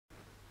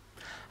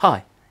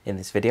Hi, in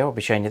this video I'll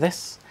be showing you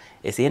this.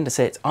 It's the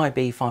Indesit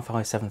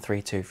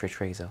IB55732 fridge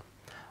freezer.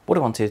 What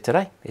I want to do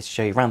today is to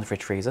show you around the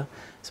fridge freezer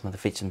some of the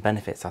features and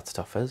benefits that it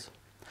offers.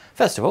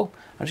 First of all,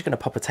 I'm just going to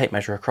pop a tape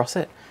measure across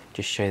it,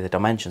 just show you the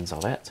dimensions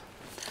of it.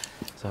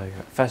 So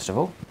first of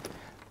all,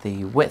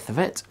 the width of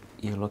it,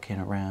 you're looking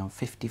around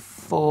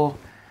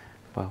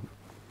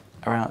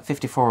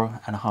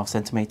 54.5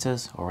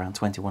 centimeters or around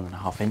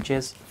 21.5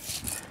 inches.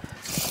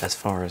 As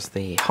far as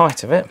the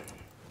height of it,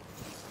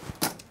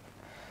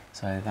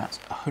 so that's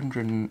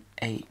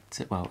 108,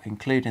 well,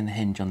 including the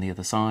hinge on the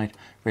other side,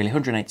 really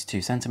 182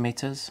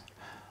 centimeters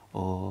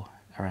or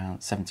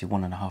around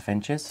 71.5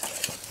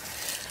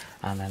 inches.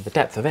 And then the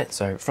depth of it,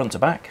 so front to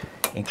back,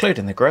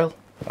 including the grill.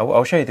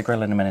 I'll show you the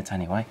grill in a minute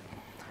anyway,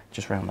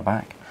 just round the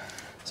back.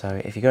 So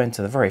if you go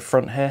into the very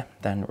front here,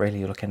 then really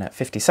you're looking at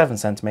 57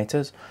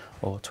 centimeters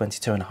or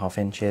 22.5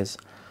 inches.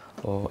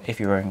 Or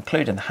if you were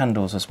including the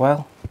handles as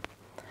well,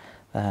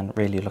 then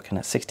really you're looking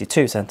at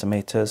 62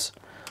 centimeters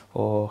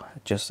or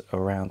just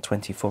around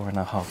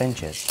 24.5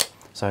 inches.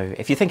 So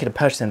if you're thinking of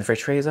purchasing the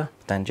fridge freezer,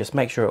 then just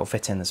make sure it'll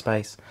fit in the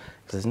space,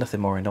 because there's nothing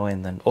more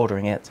annoying than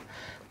ordering it,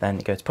 then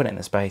you go to put it in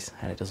the space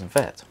and it doesn't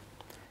fit.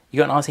 You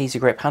got a nice easy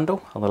grip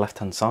handle on the left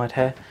hand side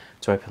here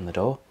to open the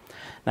door.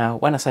 Now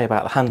when I say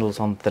about the handles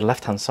on the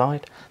left hand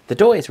side, the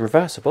door is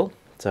reversible,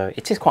 so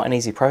it is quite an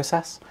easy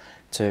process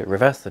to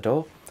reverse the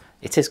door.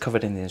 It is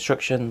covered in the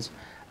instructions,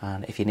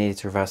 and if you needed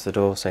to reverse the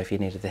door, so if you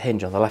needed the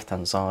hinge on the left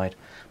hand side,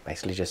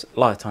 basically just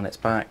lie it on its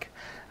back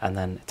and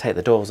then take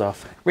the doors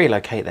off,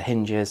 relocate the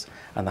hinges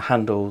and the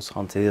handles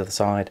onto the other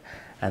side,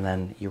 and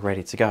then you're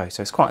ready to go.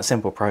 So it's quite a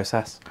simple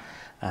process,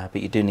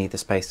 but you do need the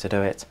space to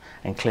do it,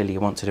 and clearly you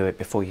want to do it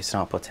before you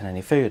start putting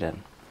any food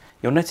in.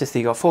 You'll notice that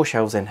you've got 4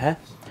 shelves in here.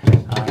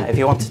 If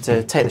you wanted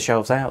to take the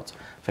shelves out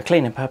for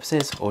cleaning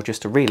purposes or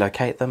just to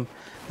relocate them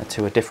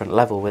to a different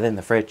level within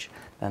the fridge,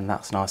 then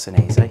that's nice and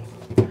easy.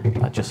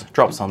 That just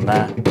drops on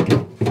there,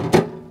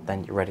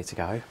 then you're ready to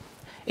go.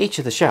 Each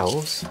of the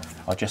shelves,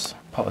 I'll just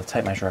pop the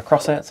tape measure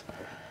across it.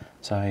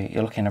 So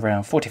you're looking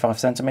around 45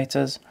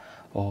 centimeters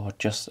or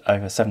just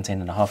over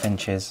 17.5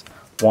 inches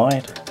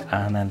wide,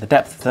 and then the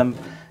depth of them,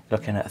 you're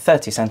looking at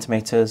 30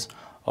 centimeters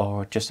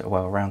or just,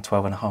 well, around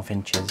 12.5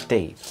 inches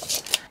deep.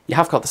 You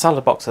have got the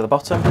salad box at the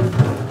bottom.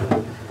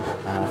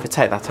 If you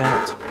take that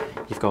out,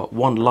 you've got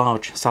one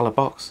large salad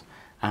box,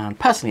 and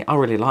personally I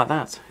really like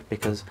that,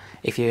 because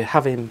if you're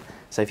having,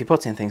 so if you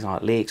put in things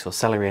like leeks or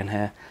celery in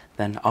here,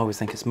 then I always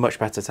think it's much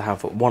better to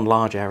have one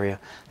large area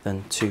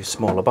than 2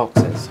 smaller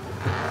boxes.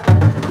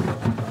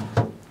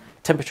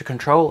 Temperature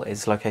control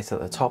is located at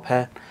the top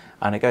here,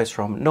 and it goes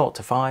from 0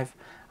 to 5,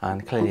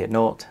 and clearly at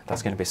 0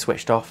 that's going to be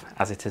switched off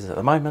as it is at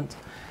the moment.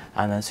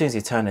 And then as soon as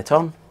you turn it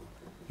on,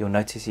 you'll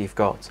notice you've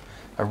got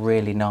a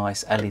really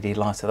nice LED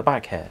light at the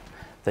back here.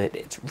 That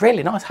it's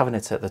really nice having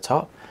it at the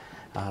top,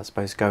 I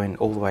suppose going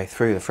all the way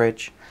through the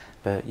fridge,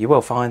 but you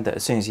will find that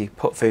as soon as you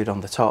put food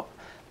on the top,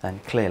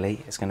 then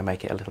clearly it's going to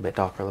make it a little bit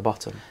darker at the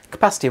bottom.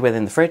 Capacity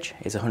within the fridge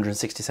is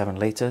 167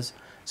 litres,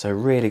 so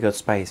really good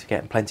space for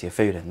getting plenty of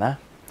food in there.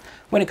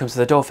 When it comes to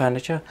the door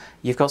furniture,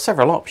 you've got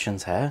several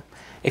options here.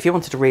 If you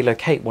wanted to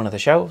relocate one of the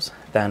shelves,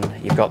 then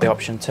you've got the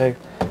option too.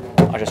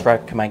 I just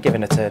recommend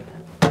giving it a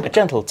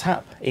gentle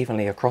tap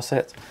evenly across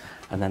it,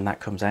 and then that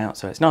comes out,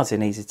 so it's nice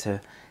and easy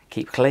to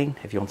keep clean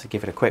if you want to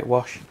give it a quick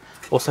wash.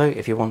 Also,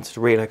 if you wanted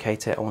to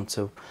relocate it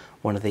onto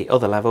one of the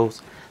other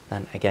levels,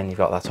 then again you've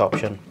got that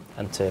option.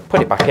 And to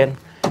put it back in,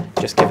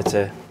 just give it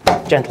a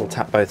gentle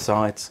tap both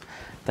sides,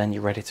 then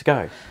you're ready to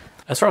go.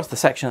 As far as the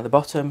section at the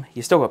bottom,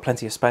 you've still got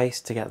plenty of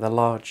space to get the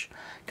large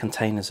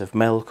containers of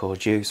milk or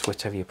juice,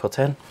 whichever you put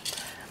in.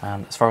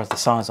 And as far as the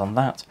size on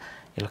that,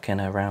 you're looking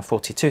at around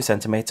 42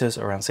 centimeters,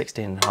 around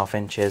 16.5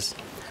 inches,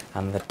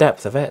 and the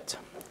depth of it,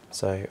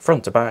 so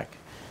front to back,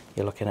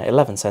 you're looking at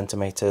 11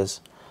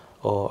 centimeters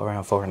or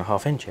around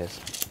 4.5 inches.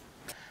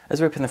 As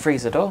we open the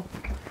freezer door,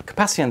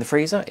 capacity in the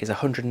freezer is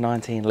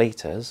 119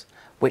 litres,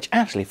 which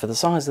actually for the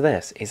size of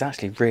this is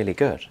actually really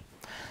good.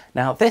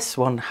 Now this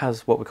one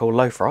has what we call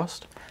low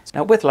frost.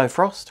 Now with low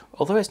frost,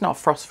 although it's not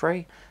frost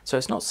free, so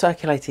it's not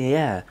circulating the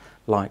air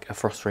like a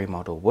frost free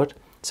model would,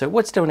 so it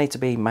would still need to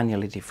be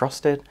manually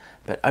defrosted,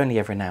 but only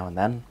every now and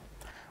then.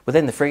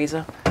 Within the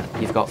freezer,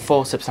 you've got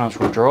 4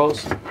 substantial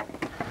drawers,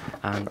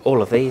 and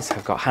all of these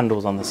have got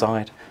handles on the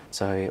side,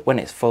 so when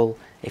it's full,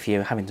 if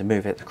you're having to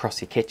move it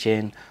across your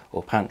kitchen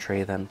or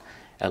pantry, then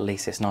at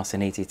least it's nice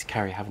and easy to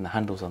carry having the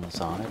handles on the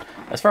side.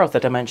 As far as the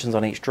dimensions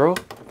on each drawer,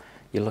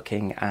 you're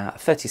looking at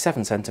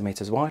 37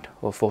 centimeters wide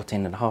or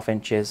 14.5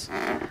 inches,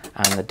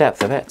 and the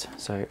depth of it,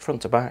 so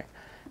front to back,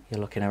 you're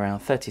looking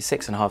around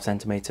 36.5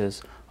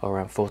 centimeters or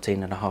around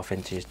 14.5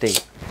 inches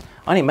deep.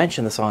 I only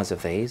mention the size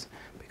of these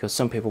because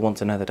some people want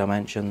to know the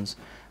dimensions.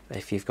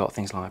 If you've got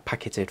things like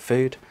packeted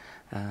food,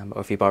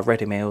 or if you buy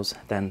ready meals,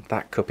 then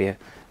that could be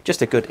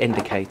just a good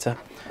indicator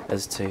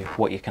as to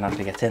what you can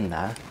actually get in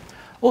there.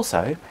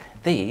 Also,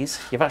 these,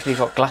 you've actually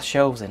got glass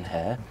shelves in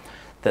here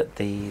that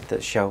the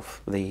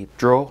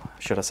drawer,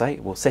 should I say,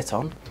 will sit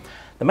on.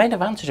 The main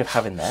advantage of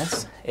having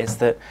this is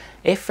that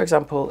if, for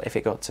example, if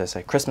it got to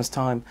say Christmas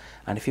time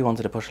and if you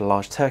wanted to push a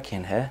large turkey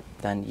in here,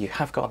 then you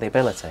have got the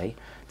ability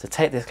to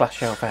take this glass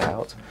shelf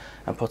out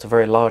and put a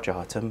very large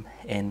item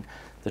in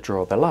the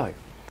drawer below.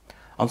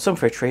 On some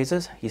fridge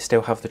freezers, you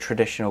still have the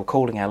traditional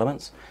cooling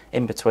elements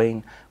in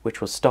between,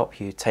 which will stop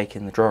you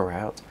taking the drawer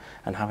out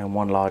and having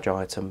one large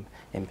item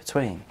in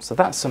between. So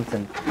that's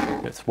something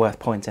that's worth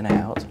pointing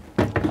out.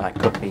 That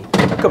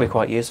could be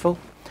quite useful.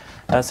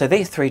 So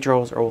these three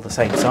drawers are all the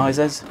same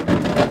sizes,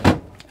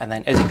 and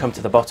then as you come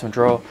to the bottom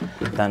drawer,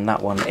 then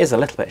that one is a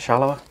little bit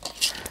shallower.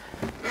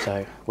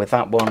 So with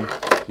that one,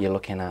 you're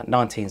looking at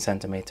 19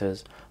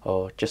 centimeters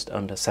or just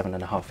under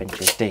 7.5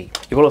 inches deep.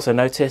 You will also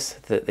notice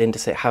that the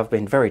Indesit have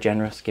been very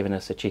generous, giving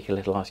us a cheeky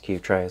little ice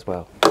cube tray as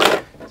well.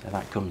 So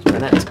that comes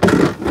with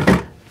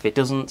it. If it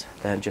doesn't,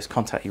 then just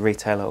contact your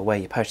retailer or where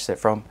you purchase it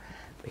from,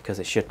 because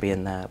it should be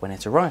in there when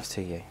it arrives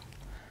to you.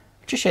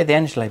 Just show the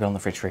energy label on the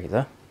fridge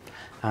freezer,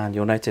 and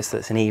you'll notice that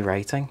it's an E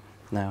rating.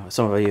 Now,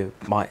 some of you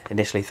might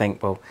initially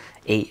think, well,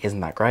 E isn't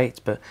that great,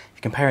 but if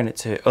you're comparing it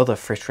to other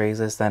fridge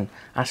freezers, then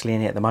actually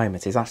in it at the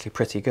moment is actually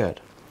pretty good.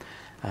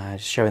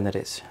 Just showing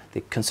that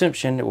the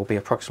consumption, it will be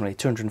approximately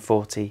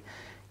 240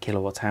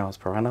 kilowatt hours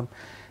per annum.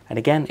 And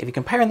again, if you're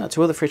comparing that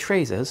to other fridge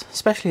freezers,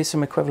 especially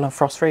some equivalent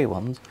frost-free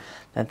ones,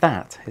 then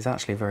that is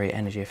actually very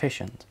energy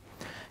efficient.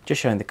 Just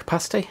showing the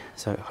capacity,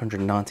 so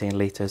 119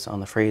 litres on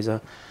the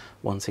freezer,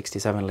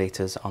 167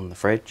 litres on the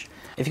fridge.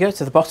 If you go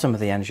to the bottom of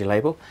the energy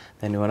label,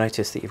 then you'll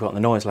notice that you've got the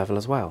noise level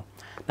as well.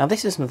 Now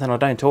this is something I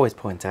don't always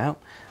point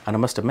out, and I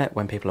must admit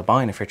when people are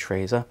buying a fridge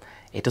freezer,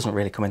 it doesn't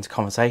really come into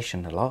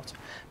conversation a lot.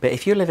 But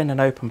if you live in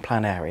an open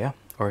plan area,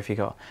 or if you've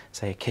got,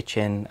 say, a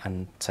kitchen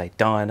and, say,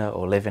 diner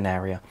or living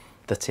area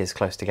that is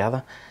close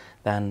together,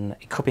 then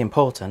it could be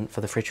important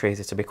for the fridge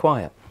freezer to be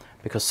quiet.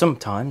 Because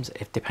sometimes,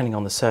 if depending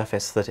on the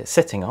surface that it's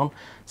sitting on,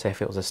 say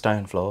if it was a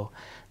stone floor,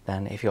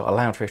 then if you've got a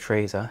loud fridge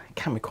freezer, it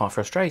can be quite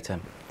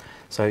frustrating.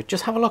 So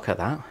just have a look at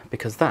that,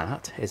 because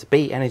that is a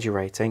B energy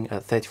rating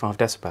at 35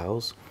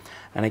 decibels.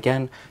 And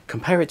again,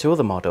 compare it to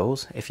other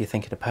models if you're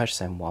thinking of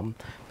purchasing one,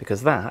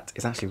 because that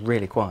is actually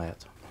really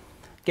quiet.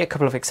 Get a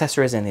couple of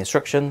accessories in the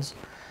instructions.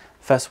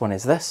 First one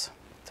is this,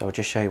 so I'll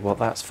just show you what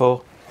that's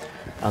for.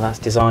 And that's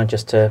designed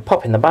just to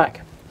pop in the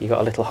back. You've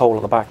got a little hole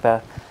at the back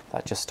there,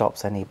 that just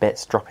stops any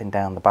bits dropping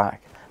down the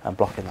back and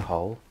blocking the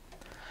hole.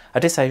 I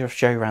did say I'll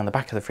show you around the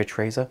back of the fridge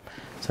freezer,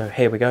 so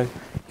here we go.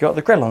 You've got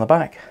the grill on the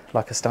back,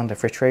 like a standard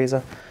fridge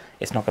freezer.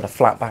 It's not got a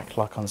flat back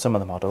like on some of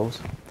the models.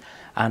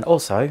 And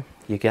also,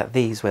 you get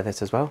these with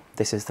it as well.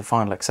 This is the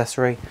final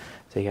accessory,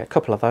 so you get a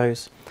couple of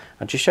those.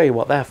 I'll just show you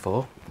what they're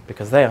for,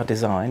 because they are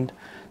designed,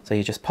 so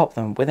you just pop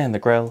them within the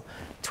grill,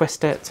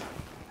 twist it,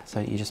 so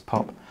you just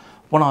pop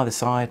one either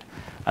side,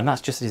 and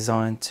that's just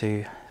designed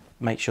to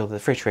make sure the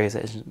fridge freezer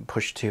isn't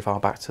pushed too far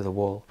back to the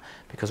wall,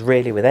 because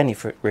really with any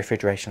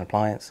refrigeration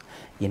appliance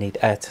you need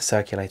air to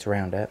circulate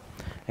around it,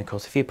 and of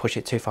course if you push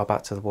it too far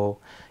back to the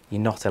wall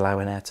you're not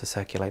allowing air to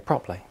circulate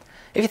properly.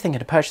 If you're thinking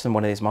of purchasing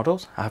one of these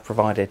models, I have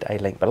provided a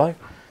link below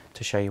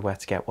to show you where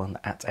to get one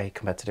at a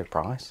competitive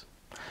price.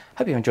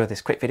 Hope you enjoyed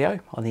this quick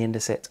video on the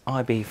Indesit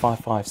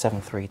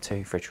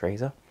IB55732 fridge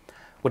freezer.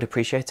 Would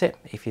appreciate it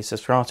if you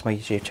subscribe to my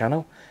YouTube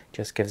channel.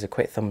 Just give us a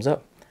quick thumbs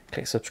up,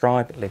 click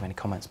subscribe, leave any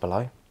comments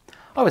below.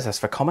 I always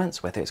ask for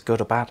comments, whether it's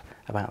good or bad,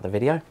 about the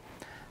video.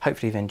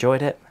 Hopefully you've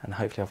enjoyed it, and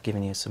hopefully I've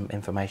given you some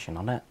information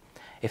on it.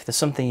 If there's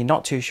something you're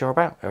not too sure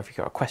about, or if you've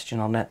got a question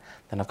on it,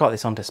 then I've got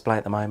this on display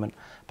at the moment.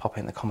 Pop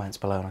it in the comments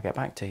below and I'll get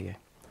back to you.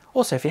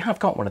 Also, if you have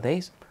got one of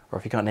these, or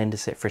if you've got an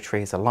Indesit fridge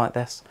freezer like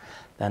this,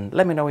 then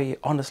let me know what you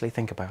honestly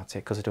think about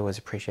it, because I'd always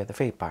appreciate the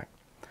feedback.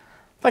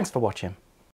 Thanks for watching.